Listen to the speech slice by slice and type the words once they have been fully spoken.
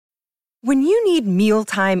When you need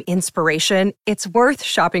mealtime inspiration, it's worth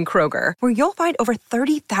shopping Kroger, where you'll find over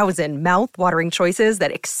 30,000 mouth-watering choices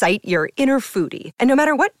that excite your inner foodie. And no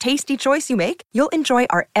matter what tasty choice you make, you'll enjoy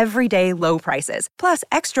our everyday low prices, plus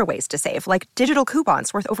extra ways to save, like digital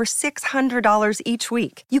coupons worth over $600 each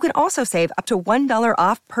week. You can also save up to $1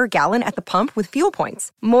 off per gallon at the pump with fuel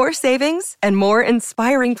points. More savings and more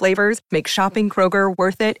inspiring flavors make shopping Kroger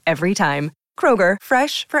worth it every time. Kroger,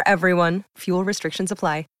 fresh for everyone. Fuel restrictions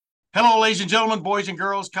apply. Hello, ladies and gentlemen, boys and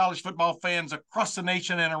girls, college football fans across the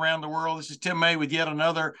nation and around the world. This is Tim May with yet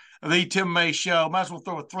another The Tim May Show. Might as well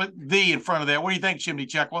throw a "the" in front of that. What do you think, Chimdi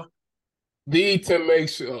Chekwa? The Tim May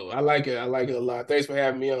Show. I like it. I like it a lot. Thanks for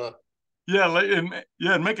having me on.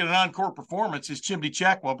 And making an encore performance is Chimdi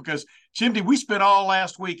Chekwa, because, Chimdi, we spent all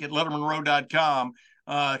last week at LettermanRow.com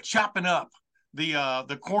chopping up the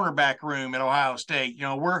cornerback room at Ohio State. You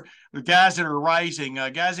know, we're the guys that are rising,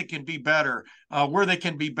 guys that can be better, where they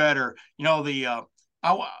can be better. You know,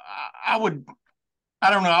 I would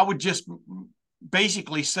just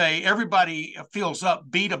basically say everybody feels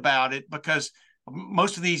upbeat about it, because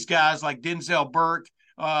most of these guys like Denzel Burke,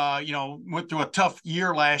 went through a tough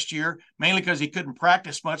year last year, mainly because he couldn't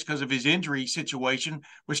practice much because of his injury situation,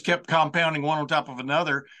 which kept compounding one on top of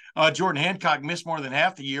another. Jordan Hancock missed more than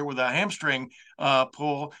half the year with a hamstring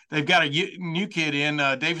pull. They've got a new kid in,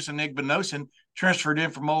 Davison Igbinosun, transferred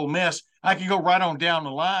in from Ole Miss. I can go right on down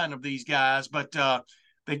the line of these guys, but the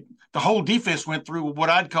whole defense went through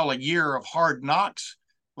what I'd call a year of hard knocks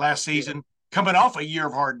last season. Yeah. Coming off a year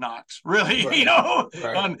of hard knocks, really,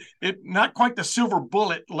 right. Not quite the silver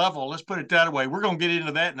bullet level. Let's put it that way. We're going to get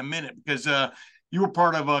into that in a minute, because you were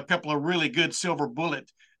part of a couple of really good silver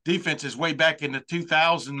bullet defenses way back in the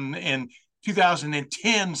 2000 and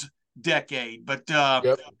 2010s decade. But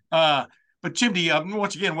Chimdi,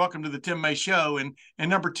 once again, welcome to the Tim May Show. And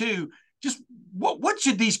number two, just what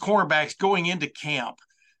should these cornerbacks going into camp?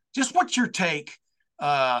 Just what's your take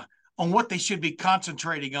on what they should be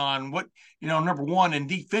concentrating on? What, number one, and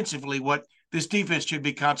defensively, what this defense should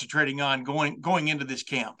be concentrating on going into this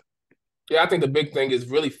camp? Yeah, I think the big thing is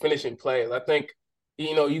really finishing plays. I think,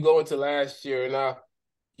 you go into last year, now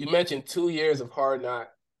you mentioned 2 years of hard knock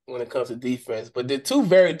when it comes to defense, but they're two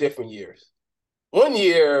very different years. 1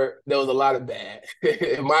 year, there was a lot of bad,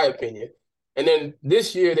 in my opinion. And then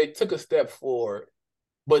this year, they took a step forward,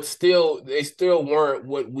 but they still weren't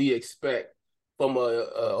what we expect from a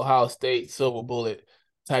Ohio State silver bullet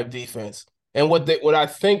type defense. And what I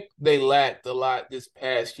think they lacked a lot this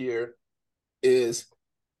past year is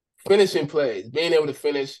finishing plays, being able to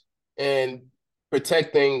finish and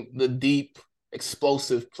protecting the deep,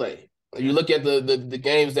 explosive play. You look at the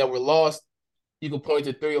games that were lost, you can point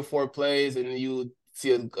to 3 or 4 plays and you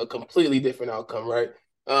see a completely different outcome, right?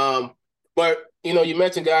 But, you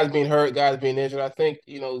mentioned guys being hurt, guys being injured. I think,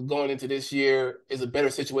 going into this year is a better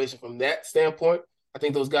situation from that standpoint. I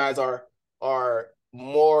think those guys are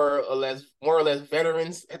more or less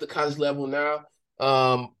veterans at the college level now.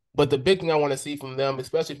 But the big thing I want to see from them,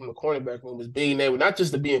 especially from the cornerback room, is being able not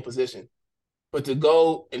just to be in position, but to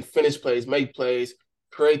go and finish plays, make plays,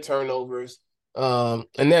 create turnovers.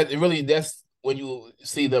 And that's when you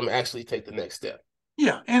see them actually take the next step.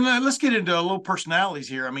 Yeah, and let's get into a little personalities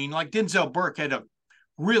here. I mean, like Denzel Burke had a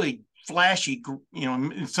really flashy,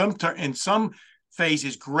 in some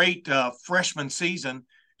phases, great freshman season,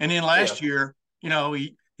 and then last year,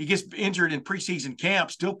 he gets injured in preseason camp,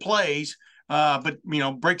 still plays, but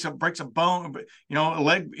breaks a bone, a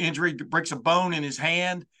leg injury, breaks a bone in his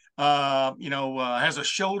hand, has a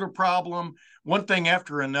shoulder problem, one thing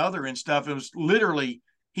after another and stuff. It was literally,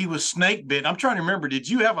 he was snake bit. I'm trying to remember, did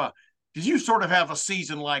you sort of have a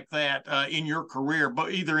season like that in your career,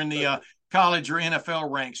 but either in the college or NFL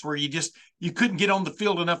ranks, where you couldn't get on the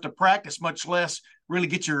field enough to practice, much less really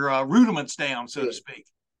get your rudiments down, so to speak?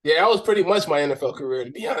 Yeah, that was pretty much my NFL career, to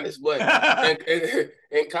be honest. But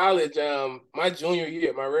in college, my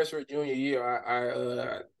redshirt junior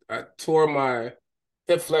year, I tore my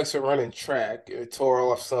hip flexor running track. It tore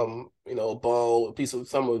off some,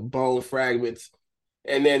 some of the bone fragments.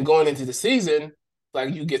 And then going into the season,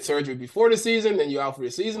 like, you get surgery before the season, then you're out for the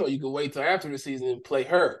season, or you can wait till after the season and play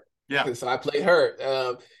hurt. Yeah. So I played hurt.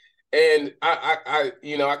 And I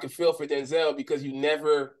can feel for Denzel, because you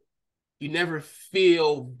never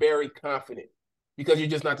feel very confident, because you're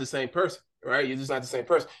just not the same person, right? You're just not the same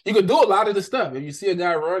person. You can do a lot of the stuff. If you see a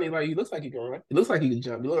guy run, he looks like he can run. He looks like he can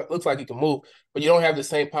jump. He looks like he can move, but you don't have the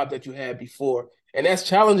same pop that you had before. And that's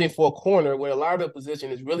challenging for a corner, where a lot of the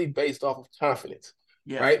position is really based off of confidence.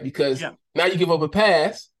 Yeah. Right? Because now you give up a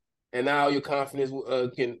pass, and now your confidence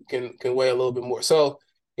can weigh a little bit more. So,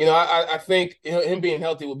 I think him being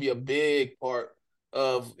healthy will be a big part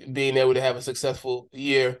of being able to have a successful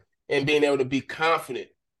year and being able to be confident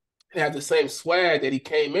and have the same swag that he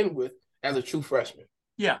came in with as a true freshman.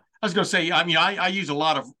 Yeah, I was going to say, I mean, I use a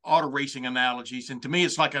lot of auto racing analogies, and to me,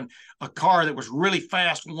 it's like a car that was really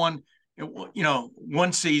fast one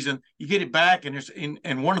season. You get it back,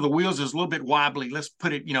 and one of the wheels is a little bit wobbly. Let's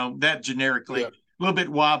put it, that generically. Yeah. A little bit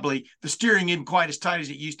wobbly. The steering isn't quite as tight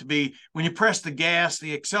as it used to be. When you press the gas,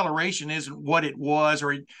 the acceleration isn't what it was,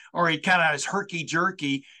 or it kind of is herky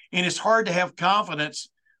jerky, and it's hard to have confidence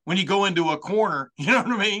when you go into a corner. You know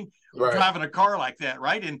what I mean? Right. Driving a car like that,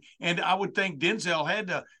 right? And I would think Denzel had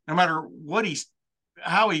to, no matter what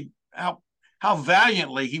how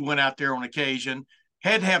valiantly he went out there on occasion,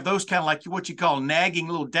 had to have those kind of like what you call nagging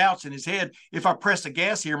little doubts in his head. If I press the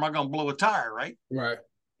gas here, am I going to blow a tire? Right.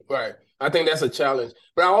 Right. I think that's a challenge,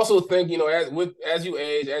 but I also think as you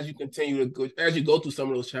age, as you continue to go, as you go through some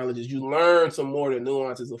of those challenges, you learn some more of the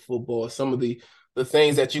nuances of football, some of the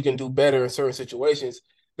things that you can do better in certain situations.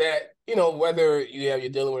 That whether you're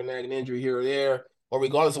dealing with a nagging injury here or there, or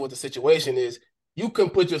regardless of what the situation is, you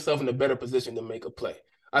can put yourself in a better position to make a play.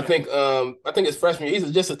 I think his freshman year,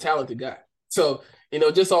 he's just a talented guy. So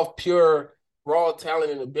just off pure raw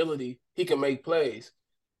talent and ability, he can make plays,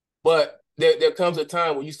 but there comes a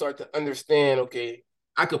time when you start to understand, okay,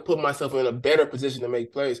 I could put myself in a better position to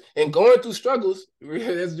make plays. And going through struggles,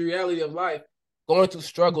 that's the reality of life. Going through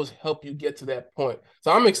struggles help you get to that point.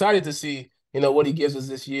 So I'm excited to see, what he gives us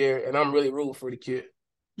this year, and I'm really rooting for the kid.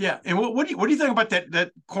 Yeah, and what do you think about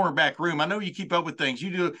that cornerback room? I know you keep up with things.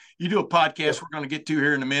 You do a podcast we're going to get to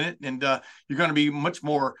here in a minute, and you're going to be much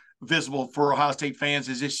more visible for Ohio State fans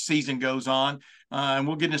as this season goes on, and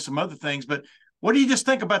we'll get into some other things. But what do you just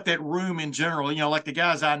think about that room in general? Like the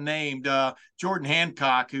guys I named, Jordan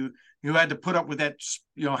Hancock, who had to put up with that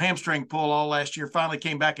hamstring pull all last year, finally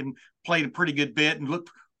came back and played a pretty good bit and looked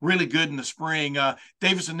really good in the spring.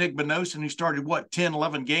 Davis and Nick Benosin, who started 10,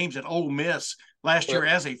 11 games at Ole Miss last year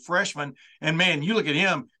as a freshman. And man, you look at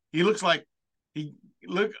him, he looks like he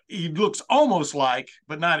looks almost like,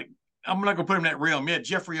 but not, I'm not going to put him in that realm yet,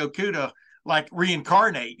 Jeffrey Okudah, like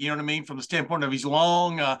reincarnate, you know what I mean? From the standpoint of he's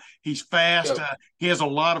long, he's fast, he has a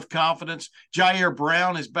lot of confidence. Jair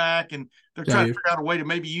Brown is back, and they're trying to figure out a way to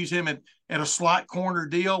maybe use him at a slot corner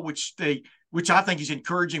deal, which I think is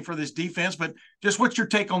encouraging for this defense. But just what's your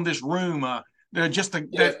take on this room? Just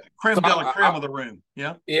the creme de la creme of the room.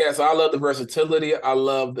 Yeah. Yeah. So I love the versatility. I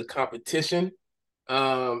love the competition.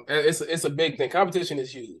 It's a big thing. Competition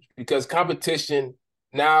is huge because competition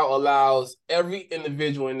now allows every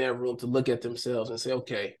individual in that room to look at themselves and say,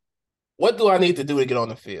 okay, what do I need to do to get on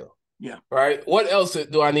the field? Yeah. Right. What else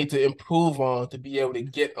do I need to improve on to be able to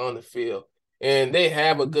get on the field? And they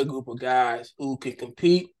have a good group of guys who can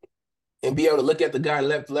compete and be able to look at the guy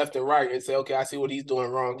left and right and say, okay, I see what he's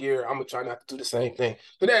doing wrong here. I'm going to try not to do the same thing.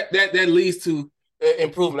 So that leads to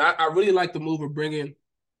improvement. I really like the move of bringing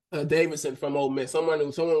Davidson from Ole Miss, someone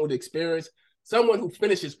with experience, someone who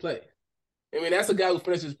finishes plays. I mean, that's a guy who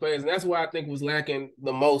finishes plays, and that's why I think was lacking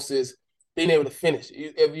the most is being able to finish.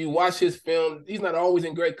 If you watch his film, he's not always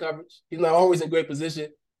in great coverage. He's not always in great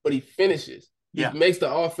position, but he finishes. Yeah. He makes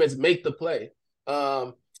the offense make the play.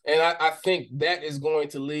 And I think that is going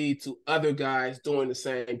to lead to other guys doing the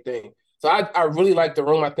same thing. So I really like the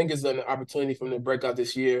room. I think it's an opportunity for them to break out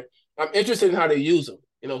this year. I'm interested in how they use them.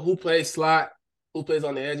 Who plays slot, who plays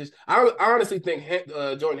on the edges. I honestly think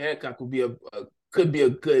Jordan Hancock could be a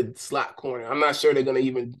good slot corner. I'm not sure they're going to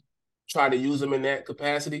even try to use him in that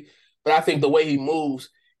capacity, but I think the way he moves,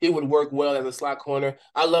 he would work well as a slot corner.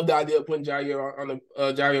 I love the idea of putting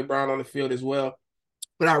Jair Brown on the field as well,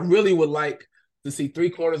 but I really would like to see three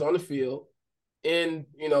corners on the field in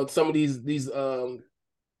some of these 10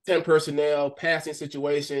 personnel passing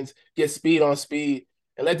situations, get speed on speed,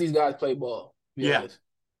 and let these guys play ball. Honest.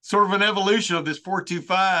 Sort of an evolution of this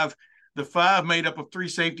 4-2-5. The 5 made up of 3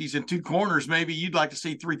 safeties and 2 corners. Maybe you'd like to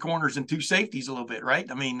see 3 corners and 2 safeties a little bit, right?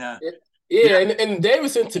 I mean, And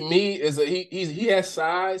Davidson to me he has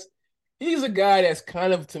size. He's a guy that's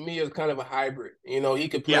kind of a hybrid. He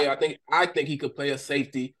could play. Yeah. I think he could play a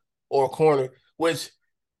safety or a corner, which,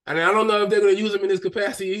 and I don't know if they're going to use him in this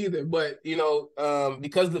capacity either. But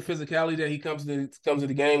because of the physicality that he comes to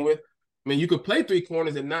the game with, I mean, you could play 3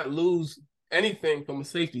 corners and not lose anything from a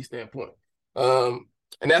safety standpoint.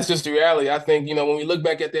 And that's just the reality. I think, when we look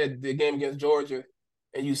back at the game against Georgia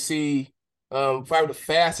and you see probably the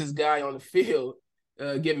fastest guy on the field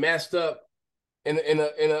get matched up in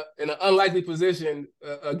an unlikely position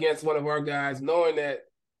against one of our guys, knowing that,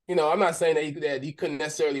 I'm not saying that he couldn't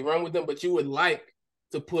necessarily run with them, but you would like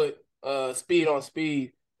to put speed on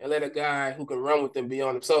speed and let a guy who can run with them be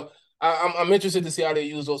on him. So I'm interested to see how they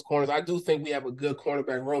use those corners. I do think we have a good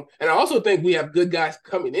cornerback room, and I also think we have good guys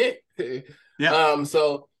coming in. Yeah.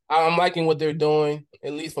 So I'm liking what they're doing,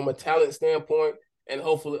 at least from a talent standpoint, and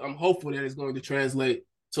I'm hopeful that it's going to translate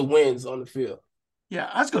to wins on the field. Yeah,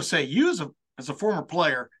 I was going to say, you as a former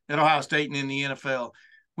player at Ohio State and in the NFL,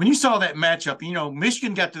 when you saw that matchup,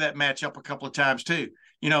 Michigan got to that matchup a couple of times too.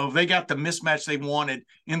 They got the mismatch they wanted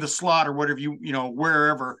in the slot or whatever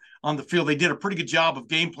wherever on the field. They did a pretty good job of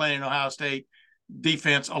game planning Ohio State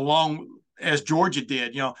defense along as Georgia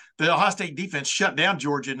did. The Ohio State defense shut down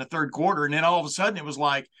Georgia in the third quarter, and then all of a sudden it was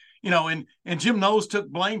like, and Jim Knowles took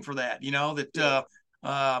blame for that.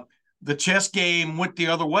 The chess game went the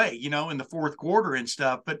other way, in the fourth quarter and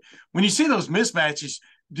stuff. But when you see those mismatches,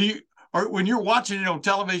 or when you're watching it on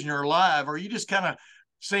television or live, are you just kind of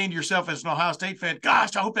saying to yourself as an Ohio State fan,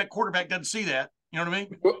 gosh, I hope that quarterback doesn't see that? You know what I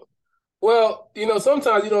mean? Well,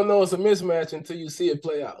 sometimes you don't know it's a mismatch until you see it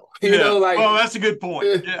play out. Well, that's a good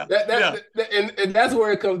point. Yeah. And that's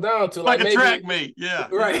where it comes down to. Like a maybe, track meet. Yeah.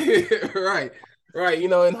 Right. Right.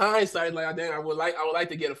 In hindsight, like I would like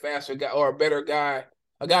to get a faster guy or a better guy,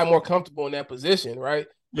 a guy more comfortable in that position, right?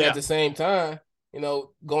 But at the same time,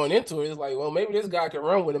 going into it, it's like, well, maybe this guy can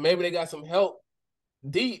run with it. Maybe they got some help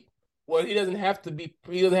deep. Well, he doesn't have to be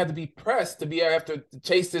pressed to be able to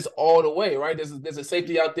chase this all the way, right? There's a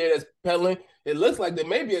safety out there that's pedaling. It looks like there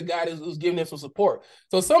may be a guy who's giving him some support.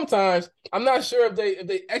 So sometimes I'm not sure if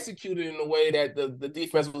they executed in the way that the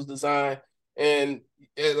defense was designed. And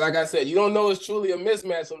like I said, you don't know it's truly a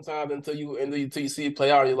mismatch sometimes until you see it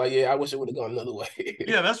play out. You're like, yeah, I wish it would have gone another way.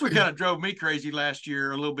 Yeah, that's what kind of drove me crazy last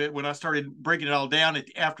year a little bit when I started breaking it all down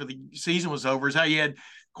after the season was over. Is how you had,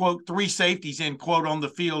 quote, three safeties in, quote, on the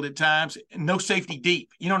field at times, and no safety deep.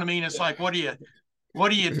 You know what I mean? It's like, what are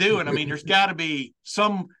you doing? I mean, there's got to be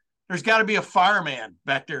a fireman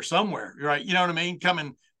back there somewhere, right? You know what I mean?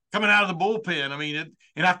 Coming out of the bullpen. I mean,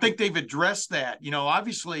 and I think they've addressed that.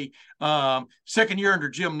 Obviously, second year under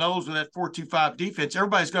Jim Knowles with that 4-2-5 defense,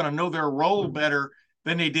 everybody's going to know their role better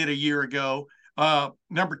than they did a year ago.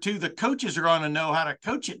 Number two, the coaches are going to know how to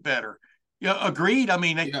coach it better. Yeah, agreed. I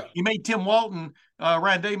mean, he made Tim Walton.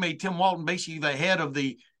 Ryan Day made Tim Walton basically the head of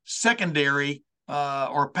the secondary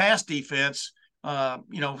or pass defense,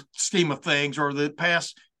 scheme of things, or the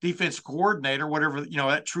pass defense coordinator, whatever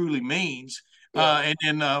that truly means. And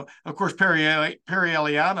then, of course, Perry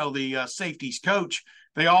Eliano, the safeties coach.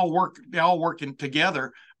 They all working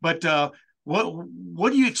together. But where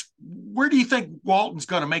do you think Walton's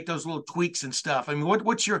going to make those little tweaks and stuff? I mean,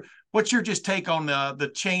 what's your just take on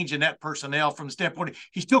the change in that personnel from the standpoint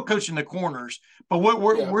he's still coaching the corners, but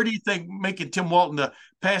where do you think making Tim Walton the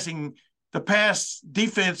pass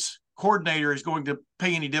defense coordinator is going to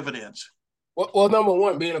pay any dividends? Well, number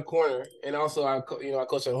one, being a corner, and also I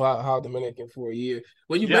coached at Ohio Dominican for a year.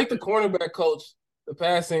 When you make the cornerback coach the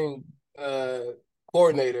passing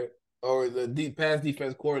coordinator or the pass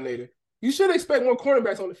defense coordinator, you should expect more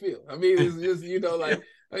cornerbacks on the field. I mean, it's just like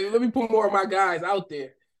let me put more of my guys out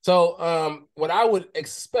there. So what I would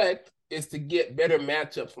expect is to get better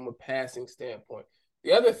matchups from a passing standpoint.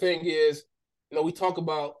 The other thing is, we talk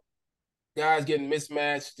about guys getting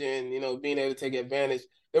mismatched and being able to take advantage.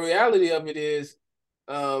 The reality of it is,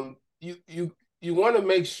 you want to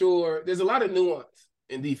make sure there's a lot of nuance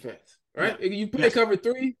in defense, right? Yeah. You play cover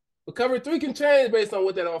three, but cover three can change based on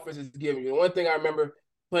what that offense is giving you. And one thing I remember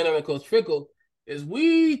playing under Coach Fickle is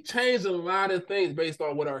we changed a lot of things based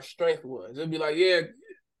on what our strength was. It'd be like, yeah,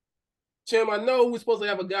 Chim, I know we're supposed to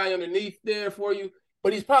have a guy underneath there for you,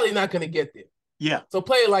 but he's probably not going to get there. Yeah. So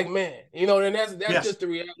play it like man, and that's just the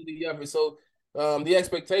reality of it. So the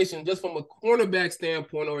expectation, just from a cornerback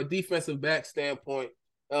standpoint or a defensive back standpoint,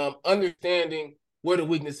 understanding where the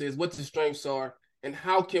weakness is, what the strengths are, and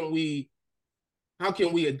how can we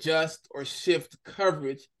adjust or shift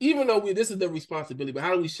coverage, even though this is the responsibility, but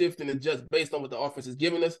how do we shift and adjust based on what the offense is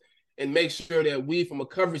giving us and make sure that we, from a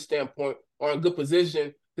coverage standpoint, are in good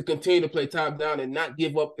position to continue to play top down and not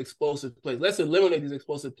give up explosive plays. Let's eliminate these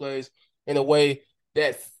explosive plays in a way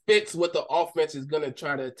that fits what the offense is going to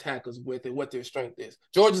try to attack us with and what their strength is.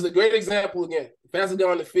 Georgia's a great example again. Fastest guy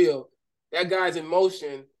on the field, that guy's in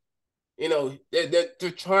motion,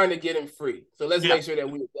 they're trying to get him free. So let's make sure that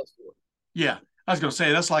we adjust for it. Yeah. I was going to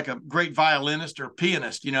say, that's like a great violinist or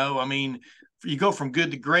pianist, I mean, you go from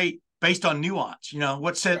good to great based on nuance,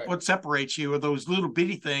 what separates you are those little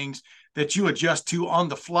bitty things that you adjust to on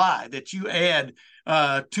the fly, that you add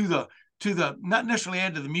to the not necessarily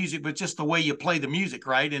add to the music, but just the way you play the music,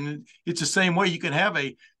 right? And it's the same way you can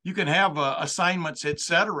have assignments, et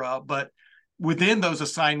cetera, but within those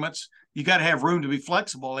assignments, you got to have room to be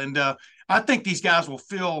flexible. And I think these guys will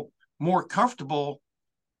feel more comfortable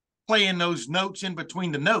playing those notes in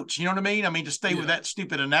between the notes. You know what I mean? I mean, to stay with that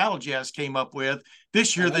stupid analogy I just came up with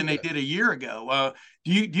this year than they did a year ago.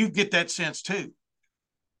 Do you get that sense too?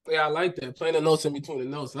 Yeah, I like that. Playing the notes in between the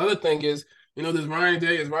notes. The other thing is, this Ryan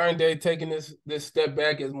Day, is Ryan Day taking this step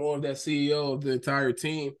back as more of that CEO of the entire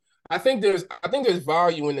team. I think there's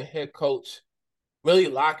value in the head coach really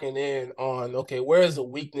locking in on, okay, where is the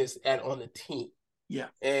weakness at on the team? Yeah.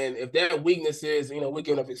 And if that weakness is, we're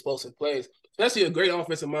giving up explosive plays, especially a great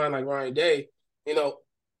offensive mind like Ryan Day,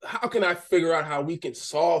 how can I figure out how we can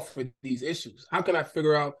solve for these issues? How can I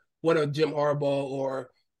figure out what a Jim Harbaugh or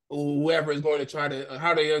whoever is going to try to,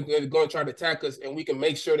 how they are going to try to attack us, and we can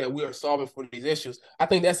make sure that we are solving for these issues. I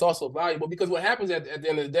think that's also valuable, because what happens at the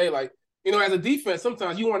end of the day, like, as a defense,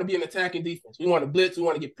 sometimes you want to be an attacking defense. We want to blitz, we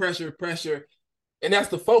want to get pressure, and that's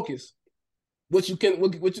the focus.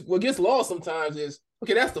 What gets lost sometimes is,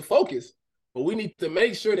 okay, that's the focus, but we need to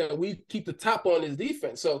make sure that we keep the top on this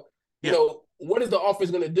defense. So, what is the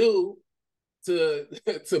offense going to do to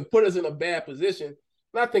put us in a bad position?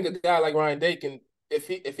 And I think a guy like Ryan Day can, if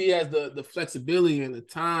he has the flexibility and the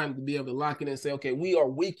time to be able to lock in and say, okay, we are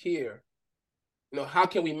weak here. How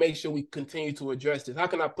can we make sure we continue to address this? How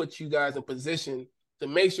can I put you guys in position to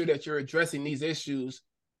make sure that you're addressing these issues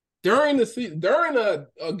during the season, during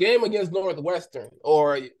a game against Northwestern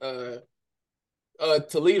or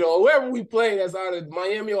Toledo or wherever we play that's out of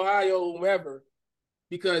Miami, Ohio, whomever,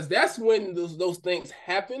 because that's when those things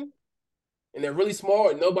happen, and they're really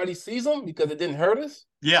small and nobody sees them because it didn't hurt us.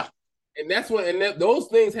 Yeah. And that's those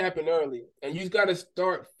things happen early, and you got to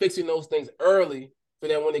start fixing those things early so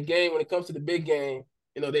that when it comes to the big game,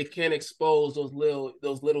 they can't expose those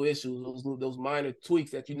little issues, those minor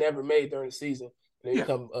tweaks that you never made during the season, and they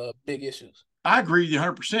become big issues. I agree with you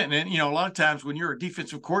 100%. And, a lot of times when you're a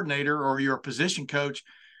defensive coordinator or you're a position coach,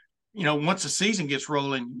 once the season gets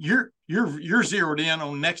rolling, you're zeroed in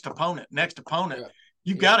on next opponent. Yeah.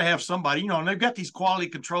 You've got to have somebody, and they've got these quality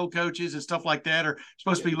control coaches and stuff like that are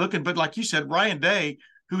supposed to be looking. But like you said, Ryan Day,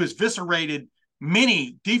 who has eviscerated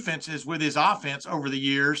many defenses with his offense over the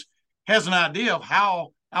years, has an idea of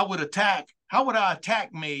how I would attack. How would I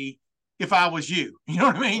attack me if I was you? You know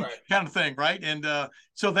what I mean? Right. Kind of thing, right? And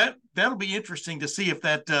so that'll be interesting to see if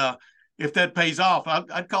that pays off.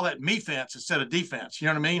 I'd call that me-fence instead of defense. You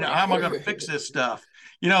know what I mean? Right. How am I going to fix this stuff?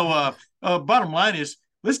 Bottom line is,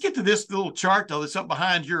 let's get to this little chart though that's up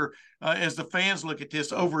behind your as the fans look at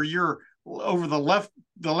this over the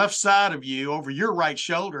left side of you, over your right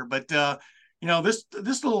shoulder. But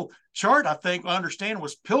this little chart, I think, I understand,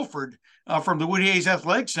 was pilfered from the Woody Hayes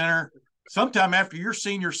Athletic Center sometime after your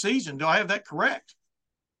senior season. Do I have that correct?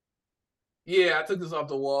 Yeah, I took this off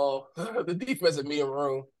the wall. The defensive meeting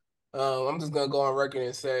room. I'm just gonna go on record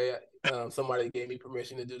and say somebody gave me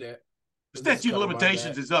permission to do that. Statute of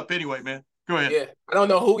limitations is up anyway, man. Go ahead. Yeah, I don't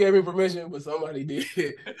know who gave me permission, but somebody did.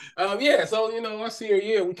 So our senior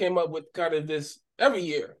year, we came up with kind of this. Every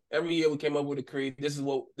year we came up with a creed. This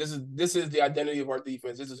is the identity of our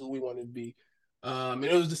defense. This is who we want to be. And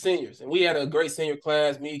it was the seniors, and we had a great senior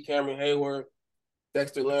class. Me, Cameron Hayward,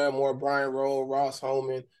 Dexter Larimore, Brian Rowe, Ross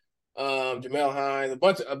Holman, Jamel Hines,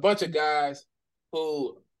 a bunch of guys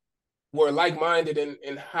who were like-minded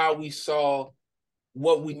in how we saw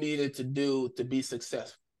what we needed to do to be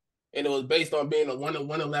successful. And it was based on being a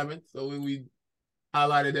 1-11. So we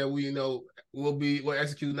highlighted that we'll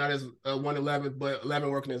execute not as 1-11, but 11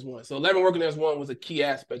 working as one. So 11 working as one was a key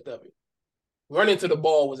aspect of it. Running to the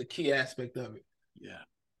ball was a key aspect of it.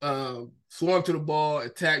 Yeah. Swarm to the ball,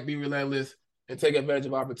 attack, be relentless, and take advantage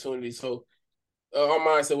of opportunities. So our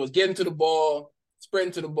mindset was getting to the ball,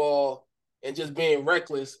 sprinting to the ball, and just being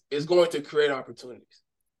reckless is going to create opportunities,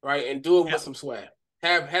 right? And do it with some swag.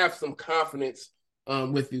 Have some confidence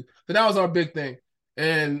with you. So that was our big thing.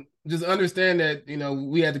 And just understand that,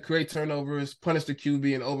 we had to create turnovers, punish the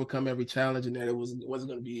QB, and overcome every challenge, and that it wasn't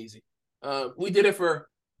going to be easy. We did it for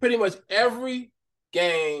pretty much every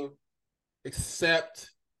game except,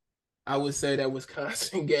 I would say, that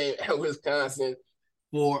Wisconsin game at Wisconsin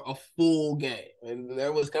for a full game. And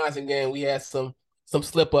that Wisconsin game, we had some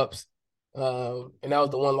slip-ups, and that was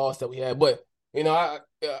the one loss that we had. But,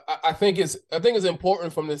 I think it's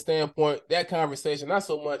important from the standpoint, that conversation, not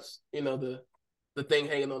so much, the thing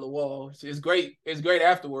hanging on the wall. It's great. It's great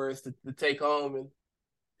afterwards to take home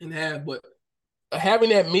and have, but having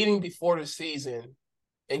that meeting before the season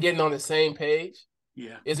and getting on the same page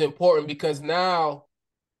is important, because now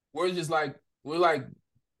we're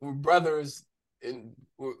brothers, and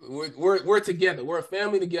we're together. We're a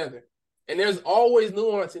family together. And there's always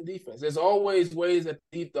nuance in defense. There's always ways that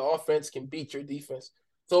the offense can beat your defense.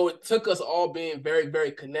 So it took us all being very,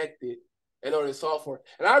 very connected in order to solve for it.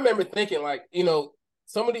 And I remember thinking,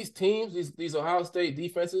 some of these teams, these Ohio State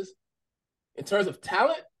defenses, in terms of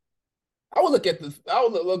talent, I would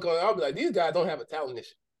look on, I'll be like, these guys don't have a talent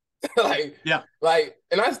issue.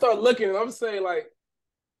 And I start looking and I'm saying, like,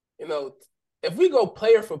 you know, if we go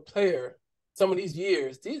player for player, some of these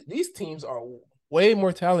years, these teams are way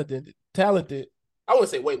more talented. I wouldn't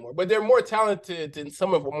say way more, but they're more talented than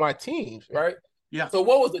some of my teams, right? Yeah. So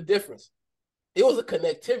what was the difference? It was a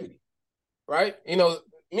connectivity, right? You know,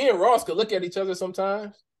 me and Ross could look at each other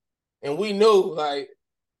sometimes, and we knew, like,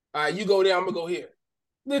 all right, you go there, I'm going to go here.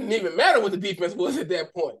 It didn't even matter what the defense was at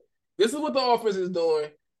that point. This is what the offense is doing.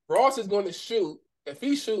 Ross is going to shoot. If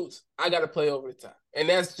he shoots, I got to play over the top. And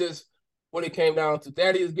that's just what it came down to.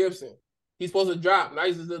 Thaddeus Gibson, he's supposed to drop. And I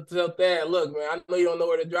used to tell Thad, look, man, I know you don't know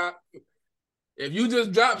where to drop. If you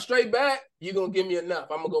just drop straight back, you're going to give me enough.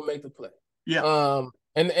 I'm going to go make the play. Yeah.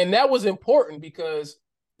 And that was important because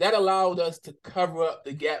that allowed us to cover up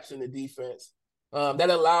the gaps in the defense. That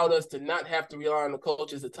allowed us to not have to rely on the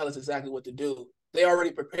coaches to tell us exactly what to do. They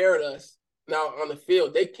already prepared us. Now on the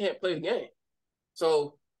field, they can't play the game.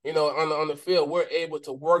 So, you know, on the field, we're able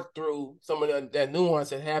to work through some of that nuance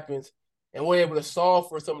that happens, and we're able to solve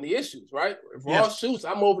for some of the issues, right? If Ross shoots,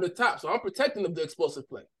 I'm over the top. So I'm protecting the explosive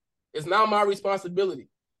play. It's now my responsibility.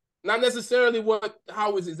 Not necessarily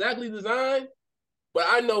how it's exactly designed, but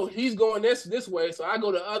I know he's going this way, so I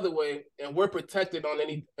go the other way, and we're protected on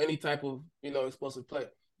any type of, you know, explosive play.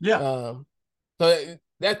 Yeah. So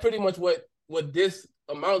that's pretty much what this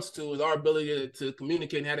amounts to, is our ability to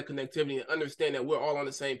communicate and have a connectivity and understand that we're all on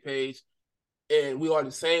the same page, and we are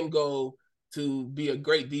the same goal to be a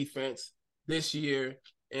great defense this year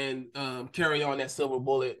and carry on that silver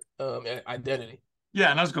bullet identity. Yeah,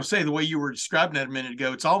 and I was going to say, the way you were describing that a minute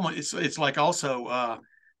ago, it's almost it's like also,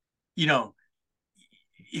 you know,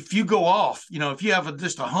 if you go off, you know, if you have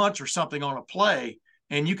just a hunch or something on a play,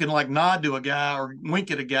 and you can like nod to a guy or wink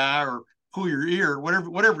at a guy or pull your ear,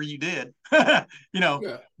 whatever you did, you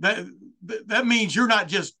know, that means you're not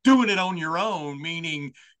just doing it on your own,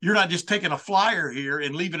 meaning you're not just taking a flyer here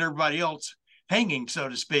and leaving everybody else hanging, so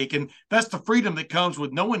to speak. And that's the freedom that comes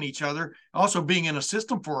with knowing each other, also being in a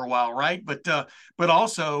system for a while, right? But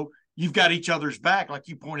also you've got each other's back, like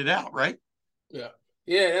you pointed out, right?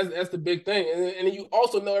 Yeah, that's the big thing. And you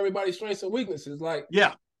also know everybody's strengths and weaknesses. Like,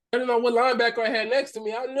 yeah, depending on what linebacker I had next to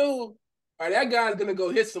me, I knew, all right, that guy's gonna go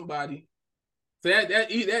hit somebody. So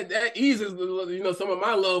that eases, you know, some of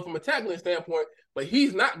my load from a tackling standpoint, but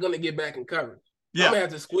he's not gonna get back in coverage. Yeah. I'm gonna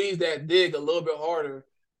have to squeeze that dig a little bit harder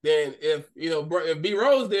than if, you know, if B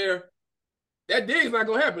Rose there, that dig's not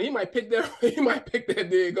gonna happen. He might pick that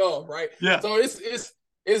dig off, right? Yeah. So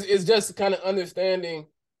it's just kind of understanding,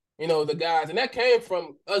 you know, the guys, and that came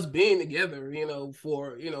from us being together, you know,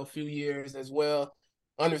 for, you know, a few years as well.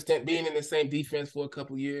 Understand being in the same defense for a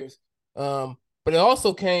couple years, but it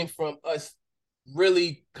also came from us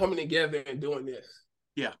really coming together and doing this.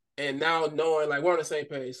 Yeah. And now knowing, like, we're on the same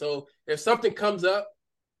page. So if something comes up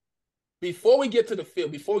before we get to the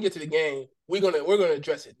field, before we get to the game, we're gonna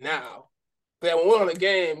address it now. So that when we're on the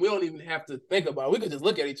game, we don't even have to think about it. We can just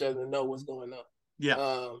look at each other and know what's going on.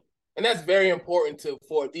 Yeah. And that's very important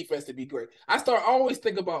for a defense to be great. I always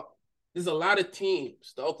think about, there's a lot of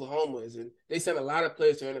teams, the Oklahomas, and they send a lot of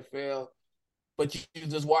players to NFL, but you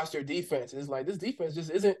just watch their defense, and it's like, this defense just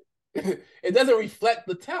isn't, it doesn't reflect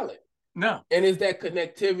the talent. No. And it's that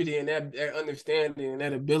connectivity and that understanding and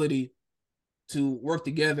that ability to work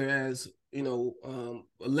together as, you know,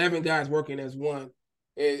 11 guys working as one.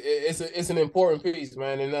 It's an important piece,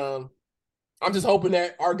 man. And I'm just hoping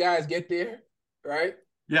that our guys get there, right?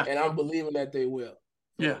 Yeah. And I'm believing that they will.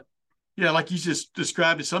 Yeah. Yeah, like you just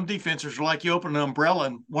described it, some defenses are like you open an umbrella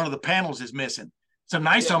and one of the panels is missing. It's a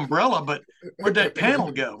nice umbrella, but where'd that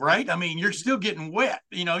panel go, right? I mean, you're still getting wet.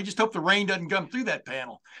 You know, you just hope the rain doesn't come through that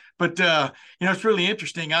panel. But, you know, it's really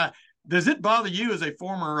interesting. Does it bother you as a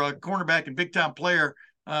former cornerback and big-time player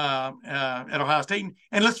at Ohio State?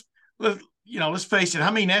 And let's face it,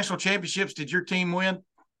 how many national championships did your team win?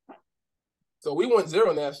 So we won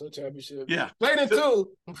 0 national championships. Yeah. Played in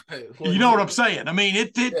 2. You know what I'm saying? I mean,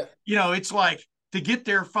 you know, it's like to get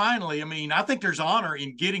there finally. I mean, I think there's honor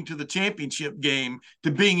in getting to the championship game,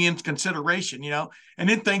 to being in consideration, you know, and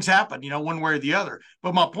then things happen, you know, one way or the other.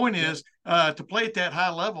 But my point is to play at that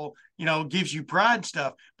high level, you know, gives you pride and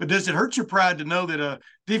stuff. But does it hurt your pride to know that a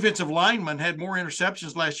defensive lineman had more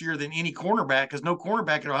interceptions last year than any cornerback? Because no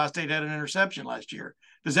cornerback at Ohio State had an interception last year.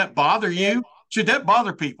 Does that bother you? Should that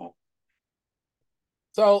bother people?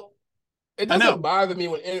 So it doesn't bother me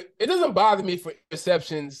for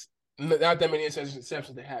interceptions, not that many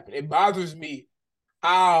interceptions that happen. It bothers me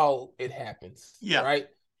how it happens. Yeah. Right.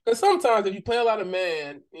 Because sometimes if you play a lot of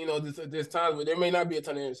man, there's times where there may not be a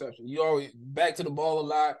ton of interceptions. You always back to the ball a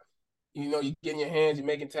lot. You get in your hands, you're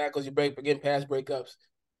making tackles, you're getting pass breakups.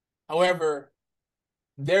 However,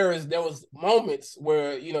 there was moments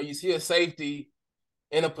where you see a safety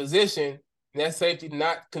in a position, and that safety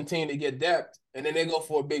not continue to get depth, and then they go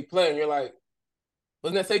for a big play, and you're like,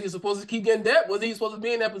 wasn't that safety supposed to keep getting depth? Wasn't he supposed to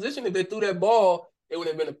be in that position? If they threw that ball, it would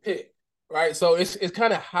have been a pick, right? So it's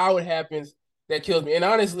kind of how it happens that kills me. And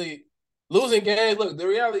honestly, losing games, look, the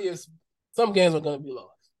reality is some games are going to be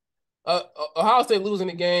lost. Ohio State losing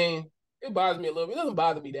the game, it bothers me a little bit. It doesn't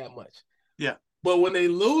bother me that much. Yeah. But when they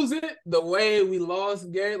lose it, the way we lost the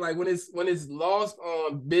game, like when it's lost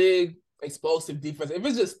on big, explosive defense, if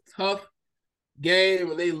it's just tough game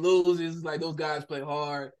and they lose, it's like those guys play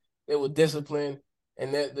hard, they were disciplined,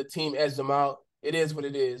 and that the team edged them out. It is what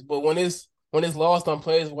it is. But when it's lost on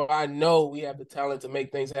plays where I know we have the talent to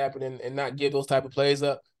make things happen and not give those type of plays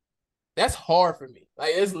up, that's hard for me.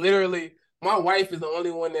 Like, it's literally, my wife is the only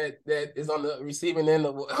one that is on the receiving end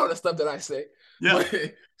of all the stuff that I say. Yeah.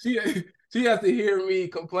 But she has to hear me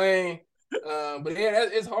complain. But yeah,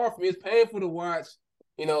 it's hard for me. It's painful to watch,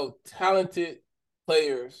 talented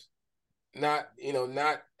players not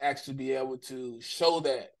actually be able to show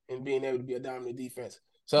that and being able to be a dominant defense.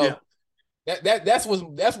 So yeah. That's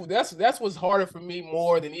what's harder for me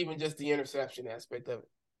more than even just the interception aspect of it.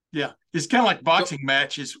 Yeah, it's kind of like boxing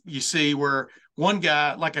matches you see where one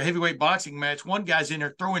guy, like a heavyweight boxing match, one guy's in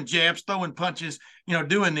there throwing jabs, throwing punches,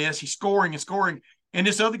 doing this. He's scoring and scoring. And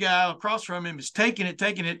this other guy across from him is taking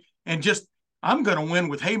it, and just, I'm going to win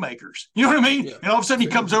with haymakers. You know what I mean? Yeah. And all of a sudden he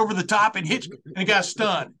comes over the top and hits, and the guy's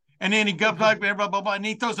stunned. And then he goes like, blah, blah, blah, and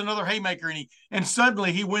he throws another haymaker, and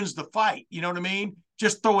suddenly he wins the fight. You know what I mean?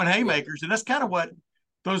 Just throwing haymakers. And that's kind of what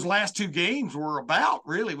those last two games were about,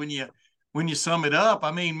 really, when you sum it up.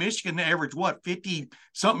 I mean, Michigan averaged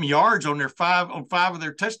 50-something yards on five of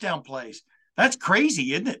their touchdown plays. That's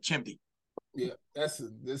crazy, isn't it, Chimdi? Yeah, it's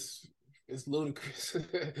ludicrous.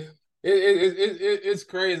 It's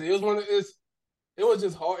crazy. It was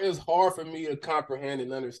just hard. It was hard for me to comprehend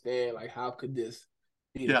and understand, like, how could this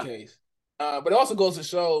be the case? But it also goes to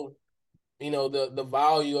show, the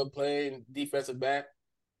value of playing defensive back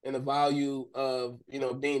and the value of,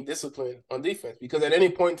 being disciplined on defense. Because at any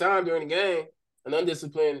point in time during the game, an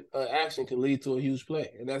undisciplined action can lead to a huge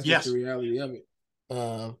play. And that's just the reality of it.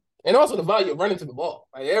 And also the value of running to the ball.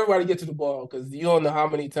 Like, everybody get to the ball, because you don't know how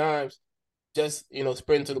many times just,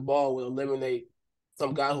 sprinting to the ball will eliminate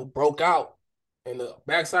some guy who broke out in the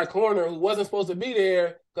backside corner who wasn't supposed to be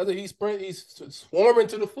there, because if he's swarming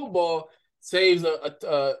to the football, saves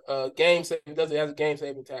a game saving, has a game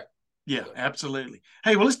saving tackle. Yeah, absolutely.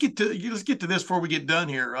 Hey, well, let's get to this before we get done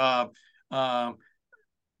here.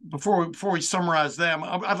 Before we summarize them,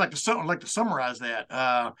 I'd like to summarize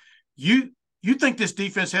that. You think this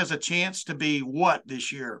defense has a chance to be what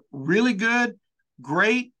this year? Really good,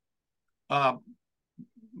 great,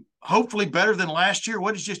 hopefully better than last year.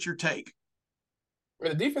 What is just your take?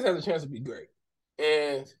 The defense has a chance to be great,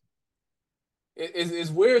 and it's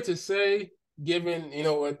weird to say, given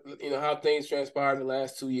how things transpired the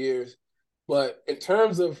last 2 years. But in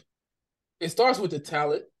terms of, it starts with the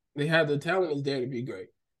talent. They have the talent is there to be great,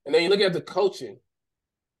 and then you look at the coaching.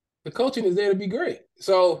 The coaching is there to be great.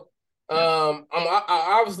 So I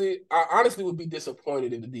honestly would be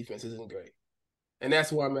disappointed if the defense isn't great, and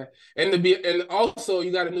that's where I'm at. And also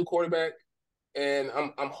you got a new quarterback, and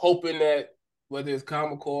I'm hoping that whether it's Kyle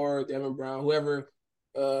McCord, Devin Brown, whoever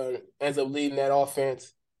ends up leading that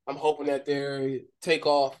offense, I'm hoping that they take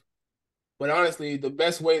off. But honestly, the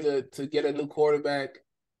best way to get a new quarterback,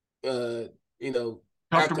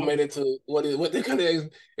 acclimated to what they're going to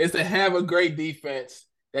is to have a great defense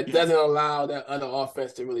that doesn't allow that other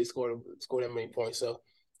offense to really score that many points. So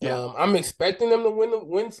I'm expecting them to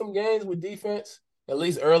win some games with defense, at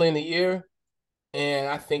least early in the year, and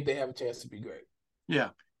I think they have a chance to be great.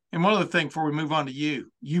 Yeah. And one other thing before we move on to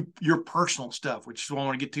your personal stuff, which is what I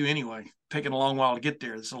want to get to anyway, taking a long while to get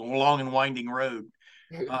there. It's a long and winding road.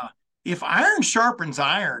 If iron sharpens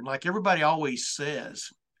iron, like everybody always says,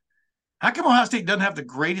 how come Ohio State doesn't have the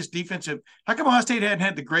greatest defensive? How come Ohio State hadn't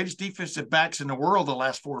had the greatest defensive backs in the world the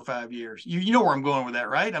last 4 or 5 years? You know where I'm going with that,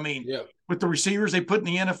 right? I mean, with the receivers they put in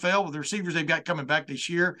the NFL, with the receivers they've got coming back this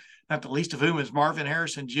year, not the least of whom is Marvin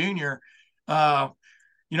Harrison Jr.,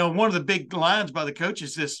 one of the big lines by the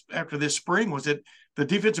coaches after this spring was that the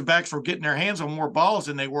defensive backs were getting their hands on more balls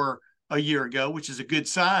than they were a year ago, which is a good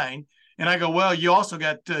sign. And I go, well, you also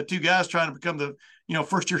got two guys trying to become the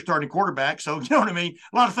first-year starting quarterback. So, you know what I mean?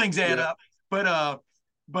 A lot of things add up.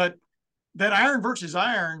 But that iron versus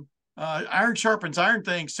iron, iron sharpens iron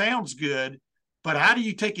thing sounds good. But how do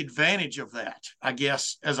you take advantage of that, I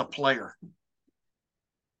guess, as a player?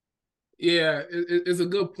 Yeah, it's a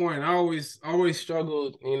good point. I always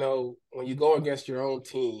struggled, when you go against your own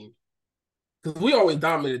team, because we always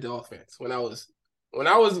dominated the offense. When I was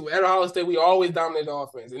at Ohio State, we always dominated the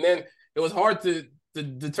offense, and then it was hard to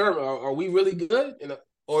determine are we really good,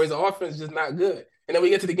 or is the offense just not good? And then we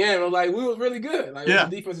get to the game, and I'm like, we was really good. Like Yeah.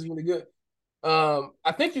 the defense is really good.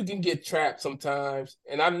 I think you can get trapped sometimes,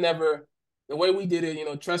 and the way we did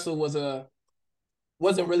it. Tressel wasn't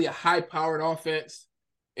really a high powered offense,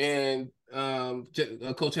 and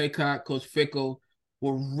Coach Haycock, Coach Fickle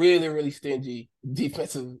were really really stingy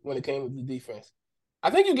defensive when it came to the defense. I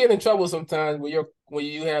think you get in trouble sometimes when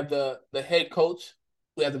you have the head coach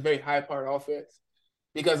who has a very high powered offense,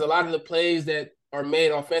 because a lot of the plays that are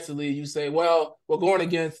made offensively, you say, well, we're going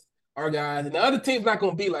against our guys, and the other team's not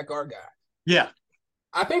going to be like our guys. Yeah.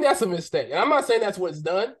 I think that's a mistake. And I'm not saying that's what's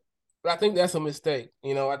done, but I think that's a mistake.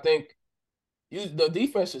 I think the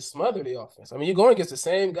defense should smother the offense. I mean, you're going against the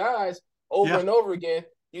same guys over and over again.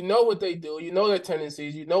 You know what they do. You know their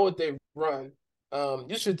tendencies. You know what they run.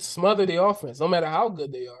 You should smother the offense, no matter how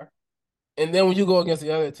good they are. And then when you go against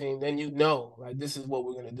the other team, then like, this is what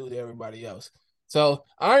we're going to do to everybody else. So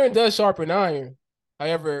iron does sharpen iron.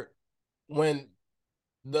 However, when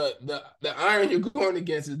the iron you're going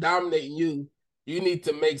against is dominating you, you need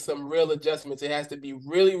to make some real adjustments. It has to be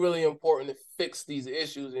really, really important to fix these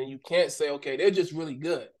issues. And you can't say, okay, they're just really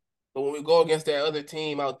good, but when we go against that other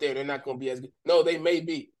team out there, they're not going to be as good. No, they may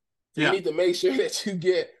be. So you need to make sure that you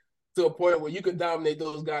get to a point where you can dominate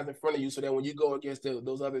those guys in front of you, so that when you go against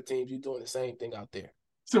those other teams, you're doing the same thing out there.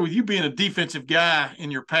 So with you being a defensive guy in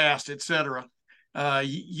your past, et cetera,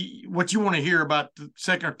 what you want to hear about the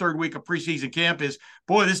second or third week of preseason camp is,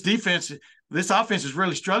 boy, this offense is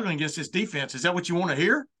really struggling against this defense. Is that what you want to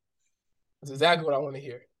hear? That's exactly what I want to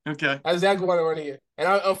hear. Okay. That's exactly what I want to hear.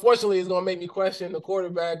 And unfortunately, it's going to make me question the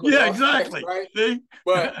quarterback. Yeah, exactly. Right? See?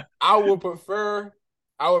 But I would prefer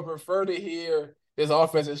to hear this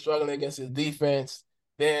offense is struggling against his defense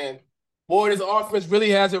than, boy, this offense really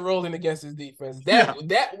has it rolling against his defense. That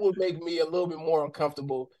would make me a little bit more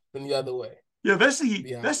uncomfortable than the other way. Yeah, that's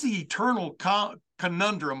the eternal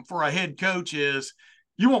conundrum for a head coach is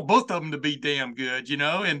you want both of them to be damn good,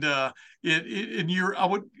 and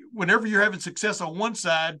whenever you're having success on one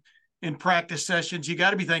side in practice sessions, you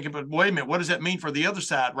got to be thinking, but wait a minute, what does that mean for the other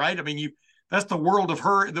side, right? I mean, that's the world of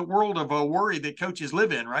worry that coaches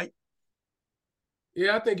live in, right?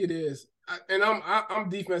 Yeah, I think it is. I'm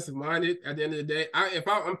defensive minded at the end of the day.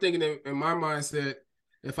 I'm thinking in my mindset,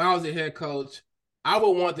 if I was a head coach, I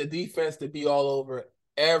would want the defense to be all over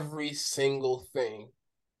every single thing,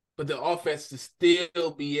 but the offense to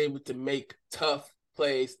still be able to make tough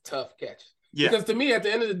plays, tough catches. Yeah. Because to me, at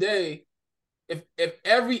the end of the day, if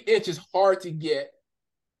every inch is hard to get,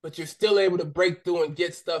 but you're still able to break through and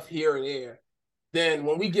get stuff here and there, then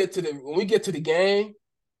when we get to the game,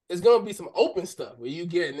 it's gonna be some open stuff where you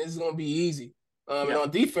get, and this is gonna be easy. And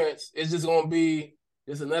on defense, it's just gonna be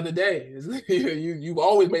just another day. You've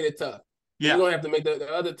always made it tough. Yeah. You're gonna have to make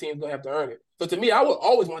the other team's gonna have to earn it. So to me, I would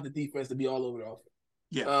always want the defense to be all over the offense.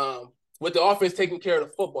 Yeah. With the offense taking care of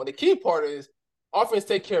the football. The key part is offense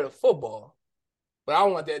take care of the football, but I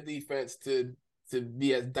want that defense to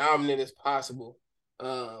be as dominant as possible,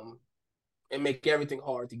 and make everything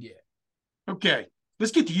hard to get. Okay.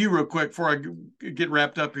 Let's get to you real quick before I get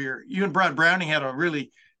wrapped up here. You and Brian Browning had a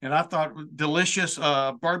really, and I thought, delicious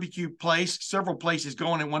barbecue place. Several places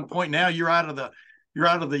going at one point. Now you're out of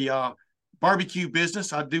the barbecue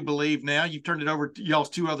business, I do believe now. You've turned it over to y'all's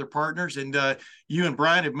two other partners, and you and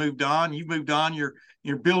Brian have moved on. You've moved on.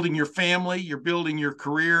 You're building your family. You're building your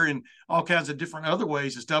career in all kinds of different other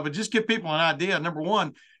ways and stuff. But just give people an idea. Number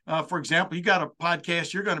one, for example, you got a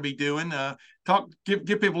podcast you're going to be doing. Give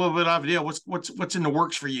people a little bit of idea. What's in the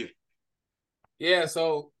works for you? Yeah,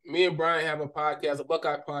 so me and Brian have a podcast, a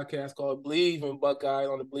Buckeye podcast called Believe in Buckeye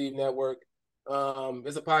on the Believe Network.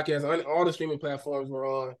 It's a podcast on all the streaming platforms we're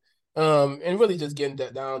on. And really just getting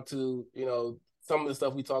that down to, some of the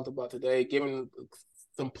stuff we talked about today, giving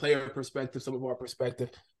some player perspective, some of our perspective.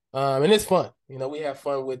 And it's fun. We have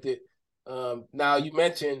fun with it. Now you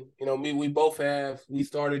mentioned, we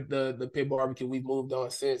started the pit barbecue. We've moved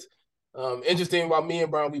on since. Interesting about me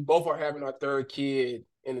and Brian, we both are having our third kid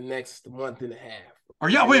in the next month and a half.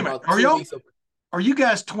 Wait a minute. Are you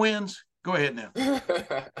guys twins? Go ahead now. Well,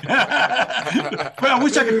 I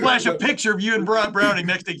wish I could flash a picture of you and Brian Browning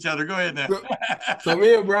next to each other. Go ahead now. So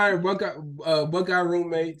me and Brian, Buckeye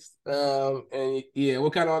roommates, and yeah,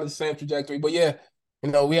 we're kind of on the same trajectory. But yeah,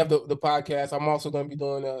 we have the podcast. I'm also going to be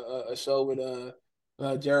doing a show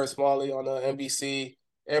with Jared Smalley on NBC,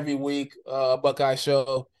 every week, Buckeye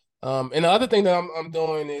show. And the other thing that I'm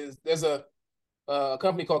doing is there's a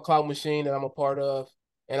company called Cloud Machine that I'm a part of,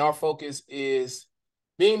 and our focus is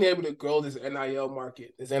being able to grow this NIL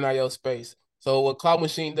market, this NIL space. So what Cloud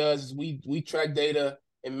Machine does is we track data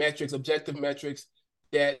and metrics, objective metrics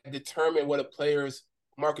that determine what a player's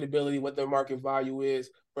marketability, what their market value is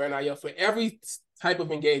for NIL for every type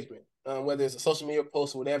of engagement, whether it's a social media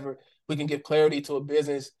post or whatever. We can give clarity to a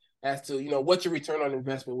business as to what your return on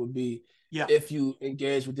investment would be if you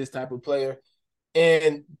engage with this type of player.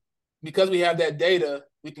 And because we have that data,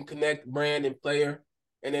 we can connect brand and player.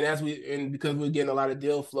 And then because we're getting a lot of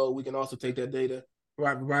deal flow, we can also take that data,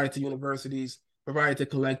 provide it to universities, provide it to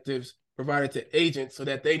collectives, provide it to agents so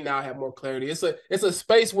that they now have more clarity. It's a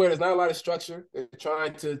space where there's not a lot of structure. They're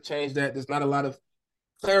trying to change that. There's not a lot of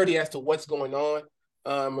clarity as to what's going on.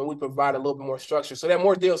 And we provide a little bit more structure so that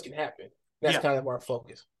more deals can happen. That's kind of our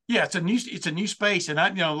focus. Yeah, it's a new space. And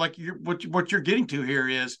like what you're getting to here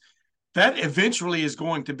is that eventually is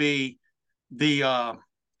going to be the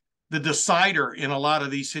decider in a lot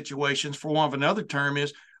of these situations. For want of another term,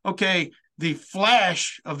 is okay, the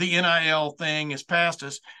flash of the NIL thing is past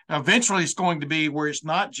us. Now, eventually it's going to be where it's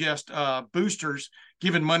not just boosters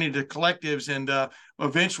giving money to collectives, and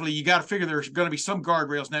eventually you got to figure there's going to be some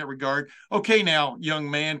guardrails in that regard. Okay, now, young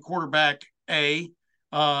man, quarterback A,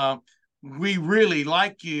 we really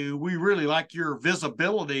like you. We really like your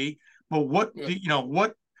visibility, but what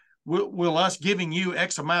will us giving you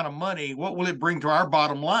X amount of money, what will it bring to our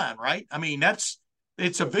bottom line, right? I mean, it's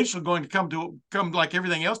eventually going to come like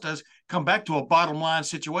everything else does, come back to a bottom line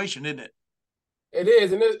situation, isn't it? It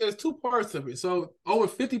is, and there's two parts of it. So over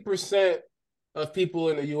 50% of people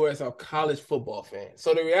in the U.S. are college football fans.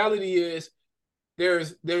 So the reality is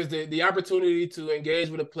there's the opportunity to engage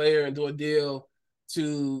with a player and do a deal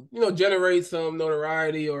to, generate some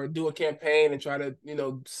notoriety or do a campaign and try to,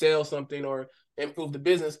 sell something or improve the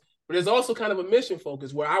business. But there's also kind of a mission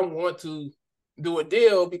focus where I want to do a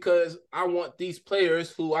deal because I want these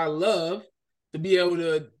players who I love to be able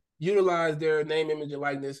to utilize their name, image, and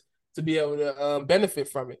likeness to be able to benefit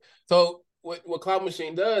from it. So what Cloud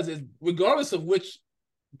Machine does is, regardless of which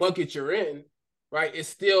bucket you're in, right, it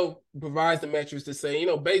still provides the metrics to say,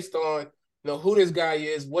 based on who this guy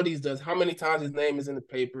is, what he does, how many times his name is in the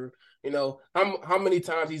paper, how many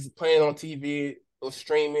times he's playing on TV or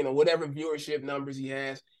streaming or whatever viewership numbers he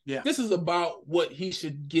has. Yeah. This is about what he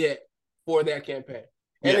should get for that campaign.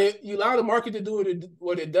 And you allow the market to do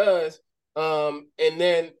what it does, and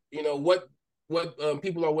then what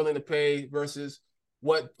people are willing to pay versus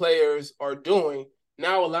what players are doing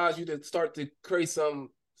now allows you to start to create some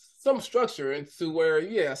structure into where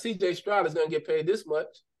CJ Stroud is going to get paid this much,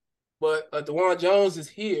 but DeJuan Jones is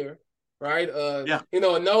here, right? A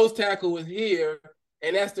nose tackle is here,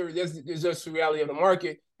 and that's just the reality of the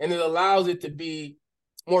market, and it allows it to be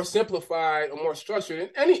more simplified or more structured. In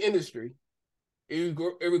any industry, it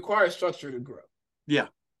requires structure to grow. Yeah.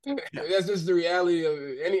 That's just the reality of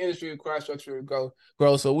it. Any industry requires structure to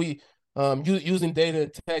grow. So we using data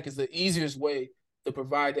and tech is the easiest way to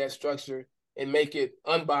provide that structure and make it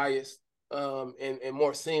unbiased and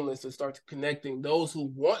more seamless to start connecting those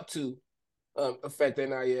who want to affect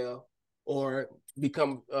NIL or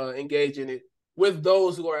become engaged in it with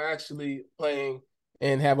those who are actually playing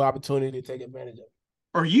and have an opportunity to take advantage of it.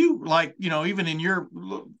 Are you even in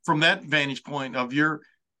from that vantage point of your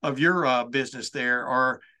business there,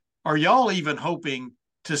 are y'all even hoping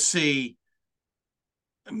to see,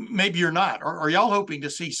 maybe you're not, are y'all hoping to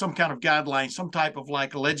see some kind of guideline, some type of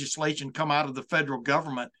legislation come out of the federal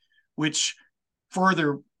government, which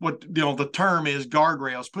further what the term is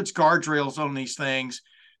guardrails, puts guardrails on these things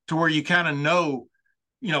to where you kind of know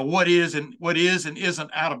what is and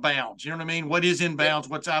isn't out of bounds. You know what I mean? What is in bounds,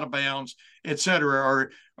 what's out of bounds, et cetera.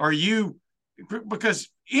 Or are you, because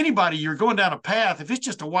anybody, you're going down a path, if it's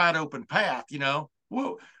just a wide open path,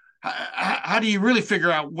 well, how do you really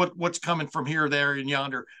figure out what's coming from here, there, and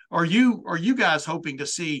yonder? Are you guys hoping to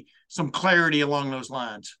see some clarity along those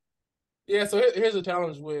lines? Yeah. So here's the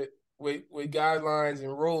challenge with guidelines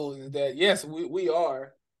and rules is that, yes, we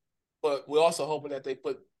are, but we're also hoping that they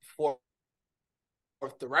put forth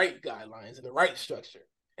the right guidelines and the right structure.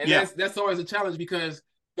 And that's always a challenge because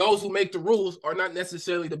those who make the rules are not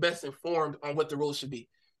necessarily the best informed on what the rules should be.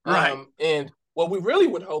 Right. And what we really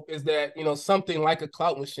would hope is that, something like a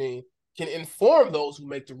Cloud Machine can inform those who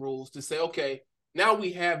make the rules to say, okay, now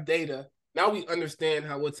we have data. Now we understand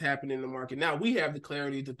what's happening in the market. Now we have the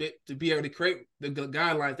clarity to be able to create the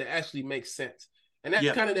guidelines that actually make sense. And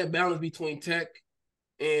that's kind of that balance between tech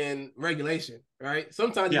and regulation, right?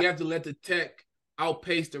 Sometimes you have to let the tech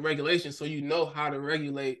outpace the regulation so how to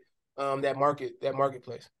regulate that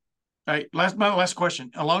marketplace. All right, my last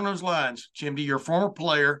question. Along those lines, Chimdi, you're a former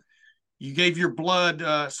player. You gave your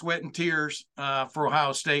blood, sweat, and tears for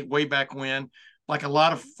Ohio State way back when, like a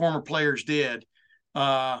lot of former players did.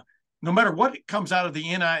 No matter what comes out of the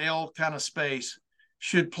NIL kind of space,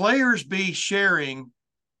 should players be sharing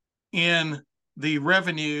in the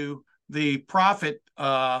revenue, the profit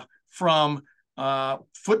from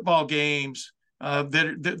football games,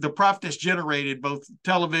 the profit that's generated, both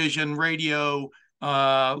television, radio,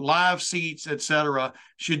 live seats, etc.?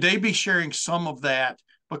 Should they be sharing some of that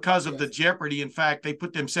because of the jeopardy? In fact, they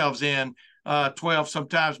put themselves in 12,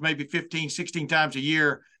 sometimes maybe 15, 16 times a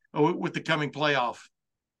year with the coming playoff.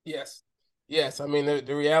 Yes. I mean,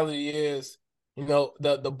 the reality is,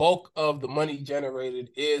 the bulk of the money generated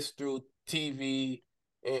is through TV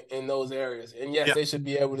in those areas. And yes, they should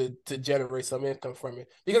be able to generate some income from it.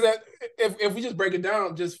 Because if we just break it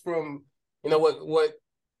down just from, what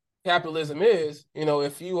capitalism is,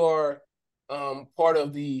 if you are part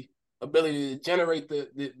of the ability to generate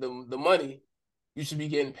the money, you should be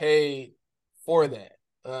getting paid for that.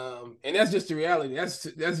 And that's just the reality.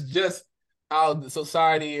 That's just how the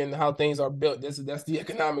society and how things are built. That's the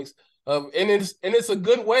economics of, and it's a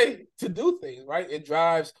good way to do things, right? It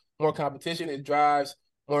drives more competition. It drives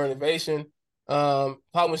more innovation. Pop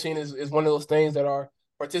Machine is one of those things that are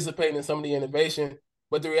participating in some of the innovation,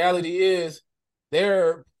 but the reality is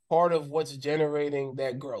they're part of what's generating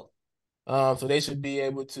that growth. So they should be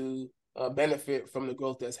able to benefit from the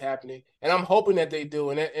growth that's happening. And I'm hoping that they do.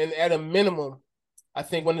 And at a minimum, I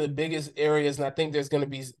think one of the biggest areas, and I think they're going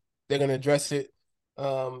to address it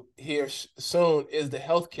here soon, is the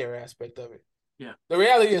healthcare aspect of it. Yeah. The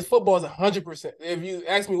reality is football is 100%. If you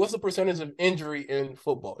ask me what's the percentage of injury in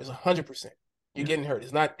football, it's 100%. You're getting hurt.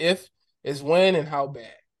 It's not if, it's when and how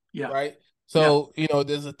bad. Yeah. Right? So,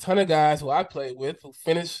 there's a ton of guys who I played with who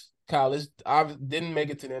finished college, didn't make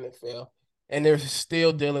it to the NFL, and they're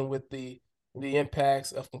still dealing with the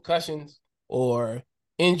impacts of concussions or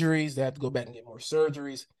injuries. They have to go back and get more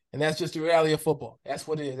surgeries. And that's just the reality of football. That's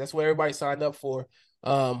what it is. That's what everybody signed up for.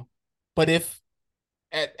 But if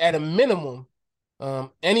at a minimum,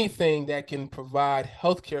 anything that can provide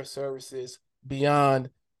healthcare services beyond,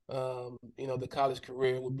 the college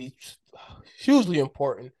career would be hugely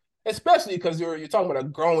important, especially because you're talking about a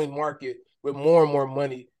growing market with more and more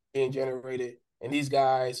money being generated, and these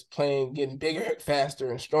guys getting bigger,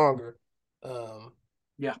 faster, and stronger. Into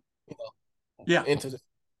the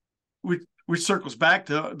which circles back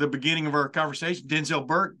to the beginning of our conversation. Denzel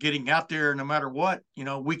Burke getting out there no matter what,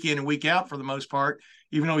 week in and week out for the most part,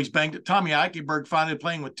 even though he's banged up. Tommy Eichenberg finally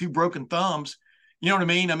playing with 2 broken thumbs. You know what I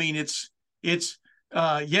mean? I mean, it's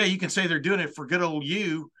you can say they're doing it for good old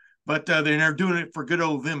you, but they're doing it for good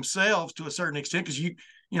old themselves to a certain extent, because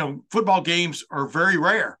football games are very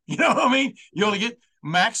rare. You know what I mean? You only get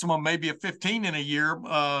maximum maybe a 15 in a year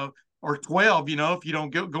or 12, if you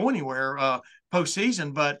don't go anywhere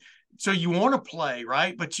postseason. But so you want to play,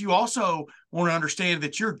 right? But you also want to understand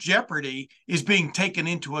that your jeopardy is being taken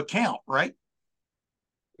into account, right?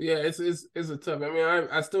 Yeah, it's a tough. I mean,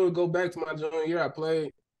 I still go back to my junior year. I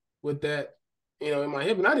played with that, in my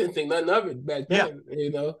hip, and I didn't think nothing of it back then,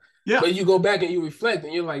 Yeah. But you go back and you reflect,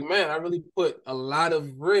 and you're like, man, I really put a lot of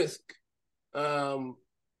risk for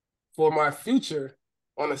my future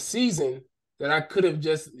on a season that I could have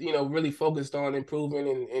just, really focused on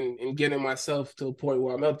improving and getting myself to a point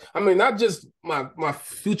where I'm up. I mean, not just my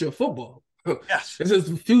future football. Yes. It's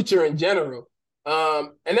just future in general.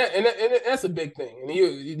 And that's a big thing. And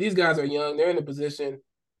these guys are young. They're in a position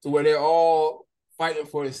to where they're all fighting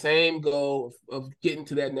for the same goal of getting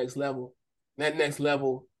to that next level. That next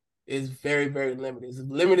level is very, very limited. It's a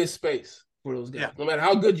limited space for those guys. Yeah. No matter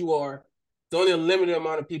how good you are, it's only a limited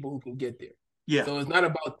amount of people who can get there. Yeah. So it's not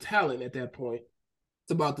about talent at that point.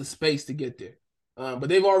 It's about the space to get there. But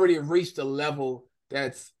they've already reached a level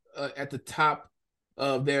that's at the top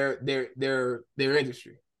of their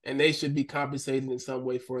industry, and they should be compensated in some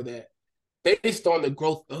way for that, based on the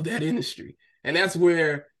growth of that industry. And that's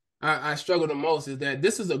where I struggle the most, is that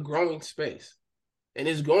this is a growing space, and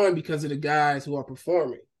it's growing because of the guys who are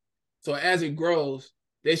performing. So as it grows,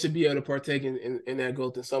 they should be able to partake in that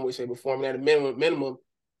growth in some way, shape, or form. And at a minimum,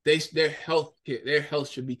 their health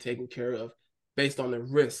should be taken care of based on the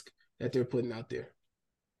risk that they're putting out there.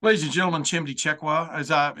 Ladies and gentlemen, Chimdi Chekwa, as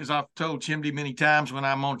I've told Chimdi many times when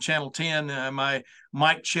I'm on Channel 10, my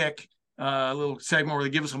mic check, little segment where they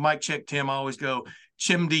give us a mic check, Tim, I always go,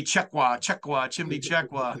 Chimdi Chekwa, Chimdi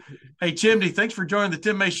Chekwa. Hey, Chimdi, thanks for joining the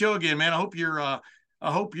Tim May Show again, man. I hope your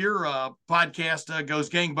podcast goes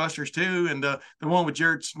gangbusters too, and the one with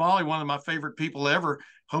Jared Smalley, one of my favorite people ever.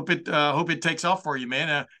 Hope it takes off for you,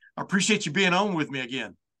 man. I appreciate you being on with me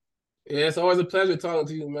again. Yeah, it's always a pleasure talking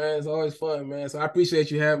to you, man. It's always fun, man. So I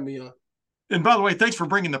appreciate you having me on. And by the way, thanks for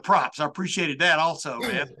bringing the props. I appreciated that also,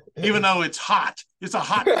 man. Even though it's hot, it's a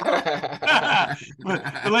hot prop.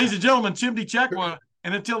 but ladies and gentlemen, Chimdi Chekwa.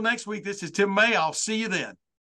 And until next week, this is Tim May. I'll see you then.